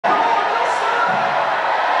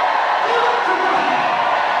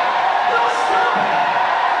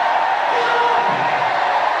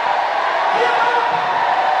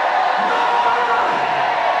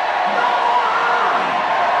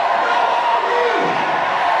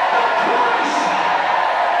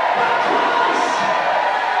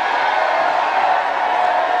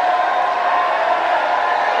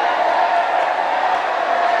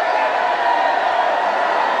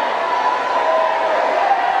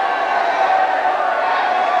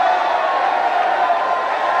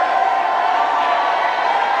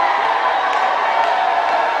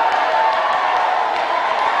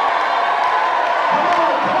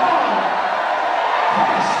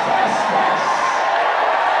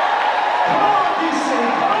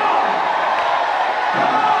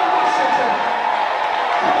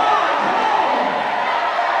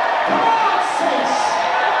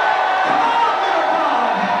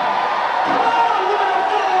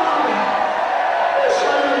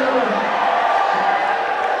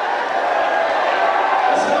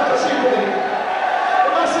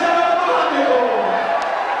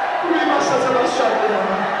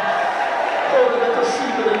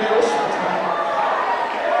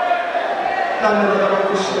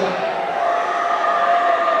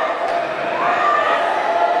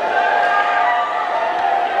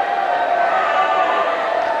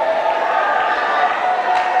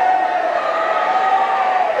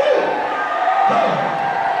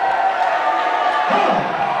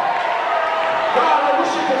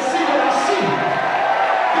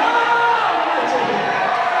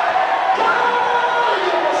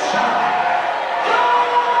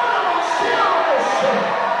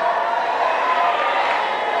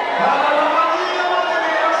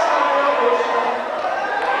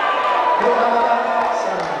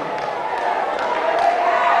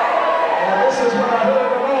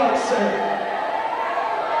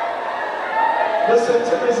Listen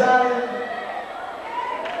to me, Zion.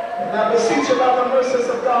 And I beseech you by the mercies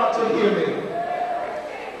of God to hear me.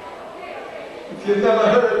 If you've never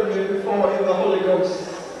heard me before in the Holy Ghost,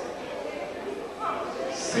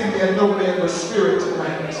 see me and know me in the Spirit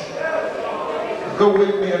tonight. Go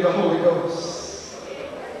with me in the Holy Ghost.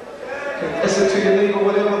 Confess it to your neighbor,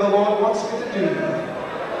 whatever the Lord wants me to do.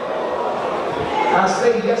 I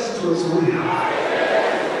say yes to his will.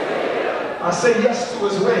 I say yes to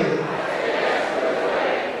his way.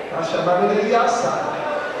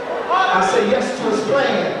 I say yes to his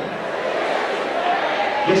plan.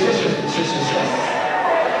 Yes, yes, yes, yes, yes, yes.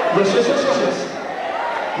 Yes, yes, yes, yes, yes.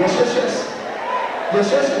 Yes, yes, yes. Yes,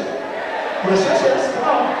 yes, yes. Yes, yes, yes, come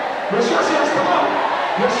on. Yes, yes, yes, come on.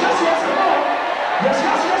 Yes, yes, yes, come on. Yes,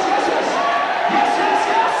 yes, yes, yes, yes. Yes, yes,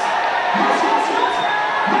 yes. Yes, yes, yes.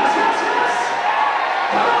 Yes, yes, yes.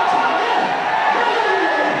 Come on, come on, yeah.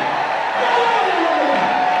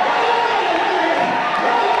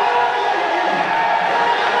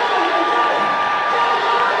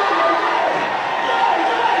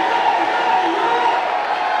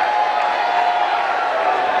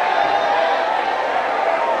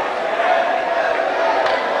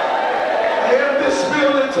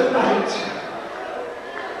 Tonight,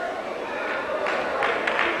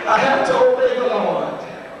 I have to obey the Lord.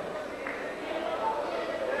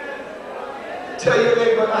 Tell your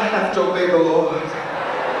neighbor, I have to obey the Lord.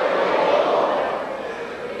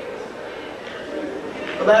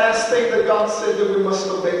 The last thing that God said that we must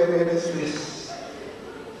obey him in is this.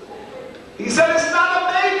 He said it's not a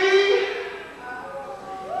maybe,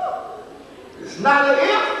 it's not an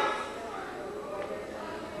if,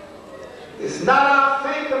 it's not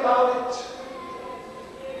I'll think about it.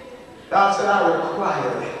 God said, I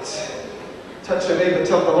require it. Touch your neighbor,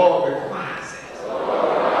 tell the Lord requires it.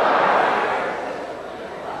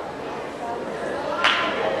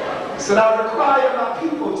 He said, I require my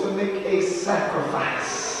people to make a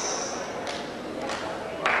sacrifice.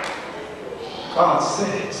 God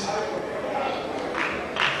said it.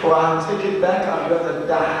 For I'll take it back, I'd rather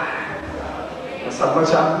die. That's how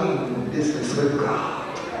much I mean business with God.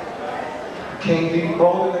 Can't be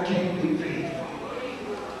bought and I can't be paid for.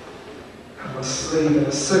 I'm a slave and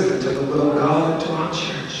a servant to the will of God and to our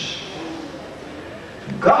church.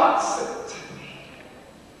 God said to me,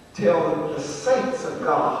 tell the saints of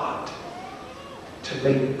God to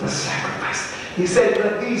make the sacrifice. He said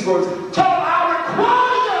in these words, tell them I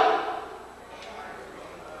require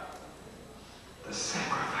the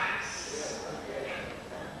sacrifice.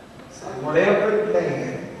 So I want every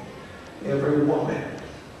man, every woman,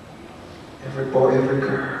 every boy, every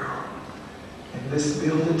girl in this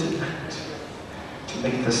building tonight to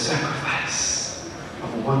make the sacrifice of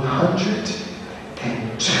 $102.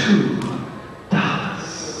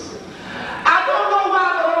 I don't know why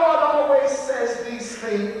the Lord always says these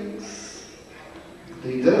things.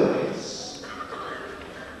 He does.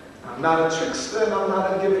 I'm not a trickster and I'm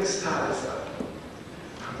not a gimmickster.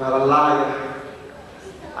 I'm not a liar.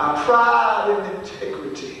 I pride in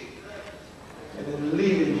integrity and in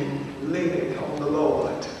leaning on the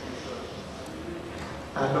Lord.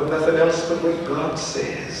 I know nothing else but what God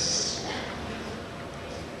says.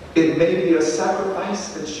 It may be a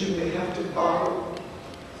sacrifice that you may have to borrow.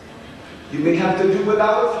 You may have to do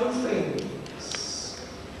without a few things.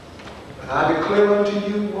 But I declare unto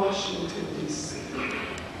you, Washington, D.C.,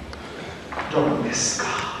 don't miss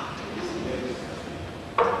God.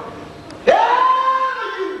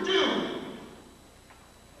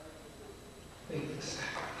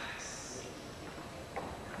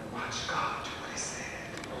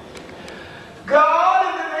 God,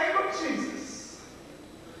 in the name of Jesus,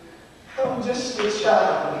 I'm just a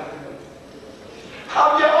child.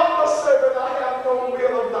 I'm your humble servant. I have no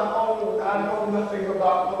will of my own. I know nothing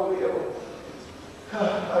about no will.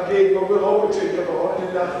 I gave my will over to you, Lord,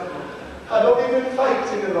 and I don't even fight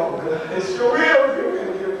any longer. It's your will, your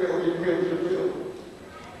will, your will, your will, your will.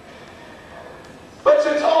 But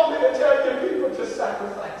you told me to tell your people to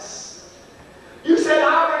sacrifice.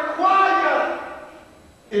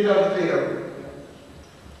 It doesn't fail.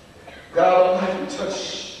 God Almighty,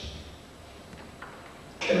 touch,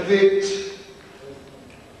 convict,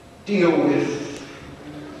 deal with.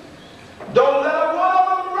 Don't let a one of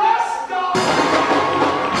them rest, God.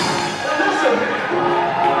 Now listen,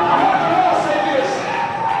 I want you all to say this.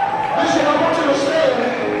 Listen, I want you to stand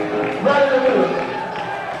right in the middle.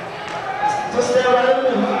 Just stand right in the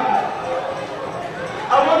middle.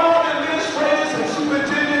 I want all the administrators and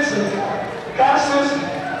superintendents and pastors,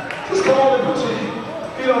 just come on and put your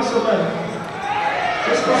feet on somebody.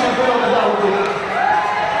 Just put your feet on the dollar.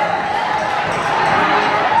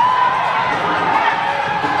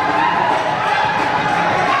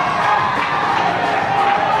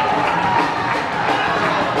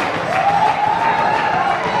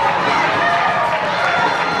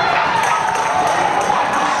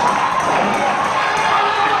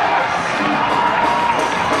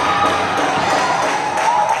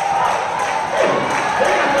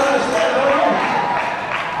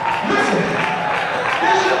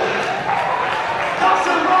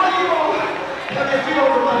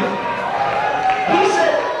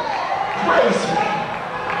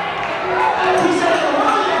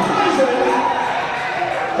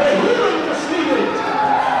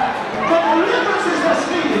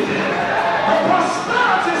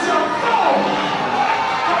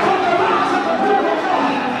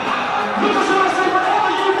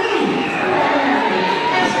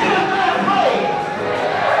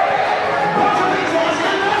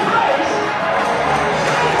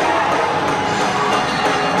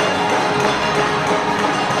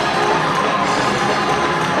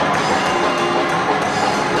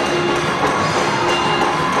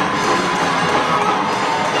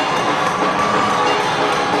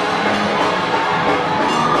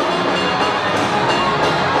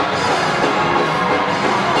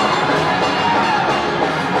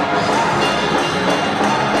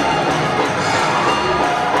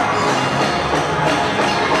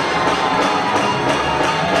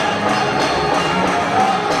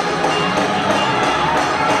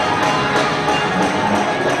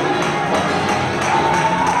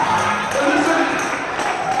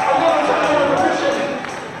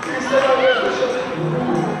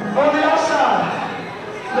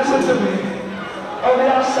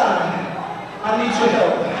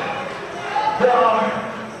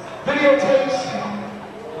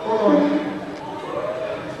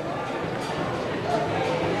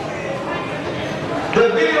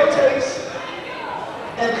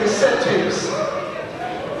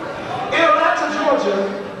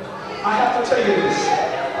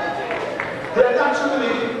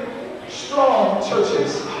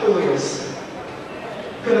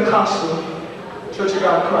 Church of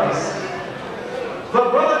God Christ.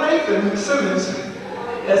 But Brother Nathan Simmons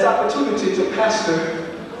has opportunity to pastor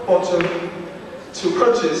or to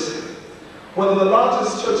purchase one of the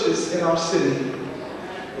largest churches in our city.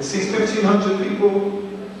 It seats 1,500 people,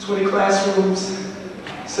 20 classrooms,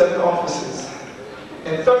 7 offices.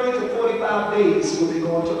 And 30 to 45 days will be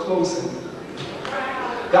going to closing.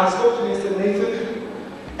 God spoke to me and said, Nathan,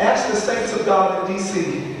 ask the saints of God in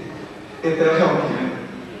D.C. if they'll help you.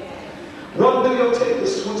 One videotape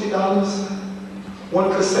is $20.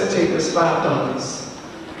 One cassette tape is $5.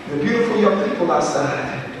 The beautiful young people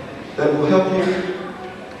outside that will help you.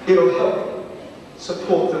 It'll help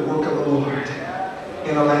support the work of the Lord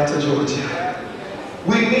in Atlanta, Georgia.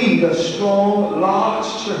 We need a strong, large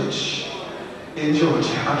church in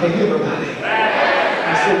Georgia. I can't hear nobody.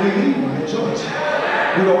 I said we need one in Georgia.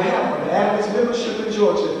 We don't have one. The average membership in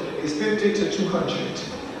Georgia is 50 to 200.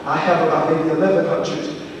 I have about maybe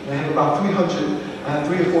 1,100. I have about 300. I have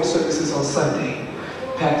 3 or 4 services on Sunday.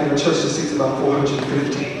 Packed in a church that seats about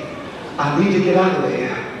 450. I need to get out of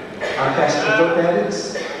there. I pastor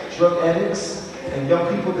drug addicts, and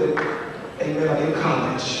young people that, amen, are in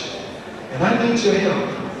college. And I need your help.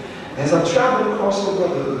 As I'm traveling across the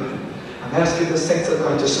brotherhood, I'm asking the saints of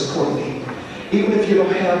God to support me. Even if you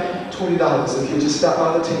don't have $20, if you just stop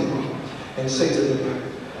by the table and say to them,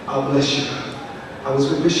 I'll bless you. I was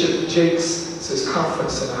with Bishop Jakes'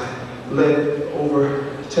 conference, and I led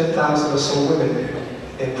over 10,000 or so women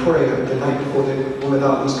in prayer the night before the Women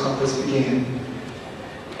Outreach Conference began.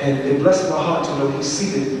 And it blessed my heart to know he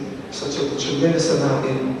seeded such a tremendous amount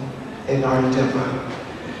in our endeavor.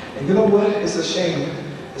 And you know what? It's a shame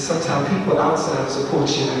that sometimes people outside support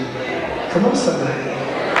you. Come on, somebody.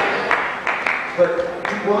 But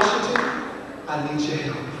in Washington, I need your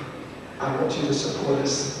help. I want you to support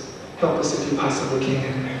us. Help us if you possibly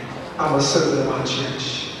can. I'm a servant of our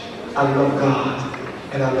church. I love God,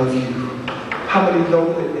 and I love you. How many know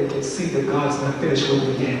that they can see that God's not finished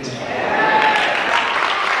with me yet?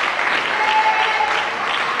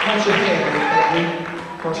 Point your hand at me.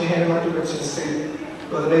 Point your hand in my direction and say,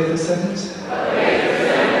 Brother Nathan Simmons,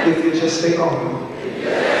 if you just stay humble,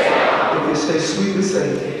 if you stay sweetly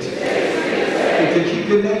saved, if you keep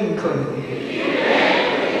your name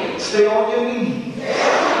clean, stay on your knees,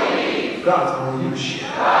 God's going to use you.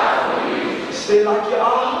 Stay like you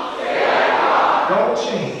are. Don't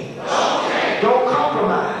change. Don't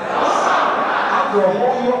compromise. I'm going to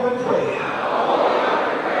hold you up in prayer.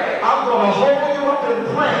 I'm going to hold you up in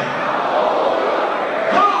prayer.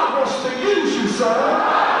 God wants to use you, son.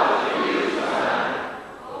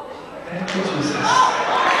 Thank you, Jesus.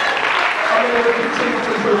 I'm going to continue to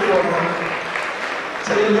pray for him.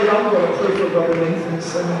 Tell you that I'm going to pray for Brother Nathan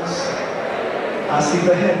Simmons. I see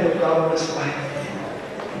the hand of God on his life.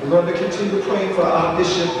 We're going to continue praying for our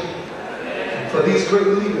bishop, for these great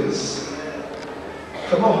leaders.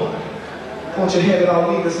 Come on. Point your hand at our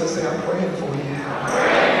leaders and say, I'm praying for you.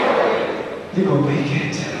 You're going to make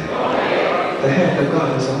it. The hand of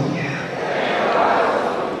God is on you.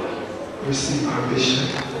 Receive our bishop.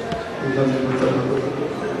 We love you with the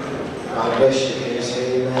God bless you. Can you say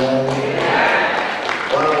amen?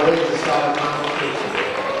 Well, I'm ready to start a conversation.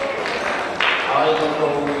 I don't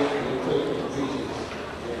know who you put the preachers.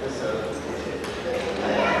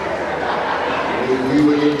 We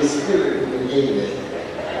were in the spirit when we gave it.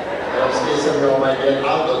 And I'm scared some of y'all might get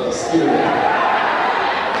out of the spirit.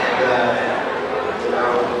 And, you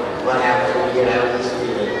know, what happens when we get out of the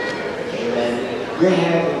spirit? Amen. We're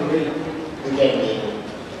having a great beginning.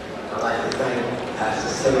 I'd like to thank Pastor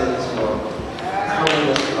Simmons for coming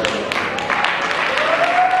this morning.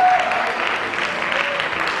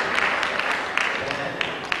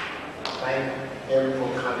 Thank him for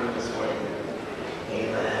coming this morning.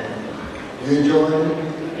 Amen. You enjoying it?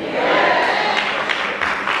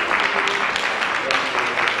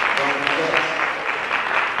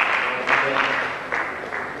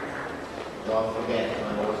 Don't forget, I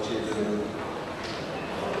want you to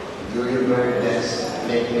do your very best,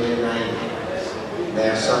 make it a night.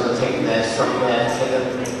 There's some that take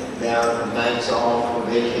their nights off for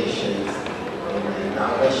vacation. Amen.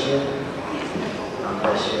 God bless you. God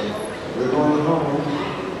bless you. We're going home.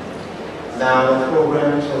 Now the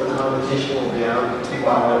programs for the competition will be out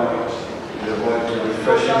tomorrow. We're going to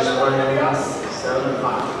refresh this morning at 7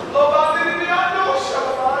 o'clock.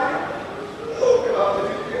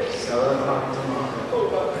 7 o'clock tomorrow.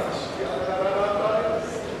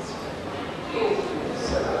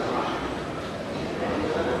 7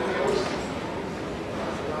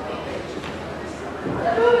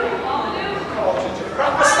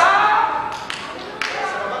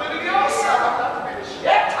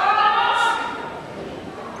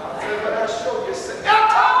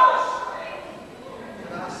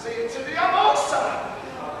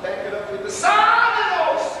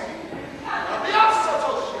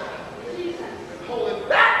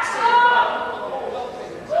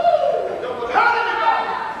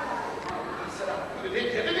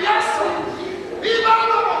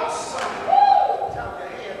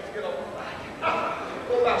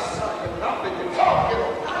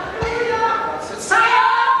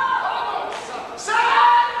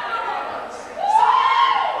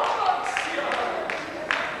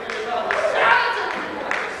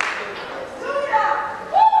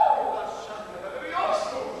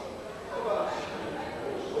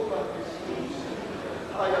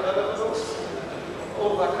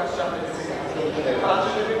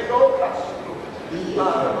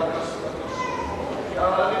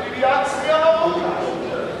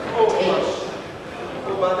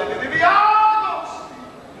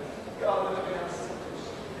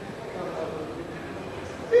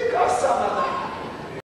 Because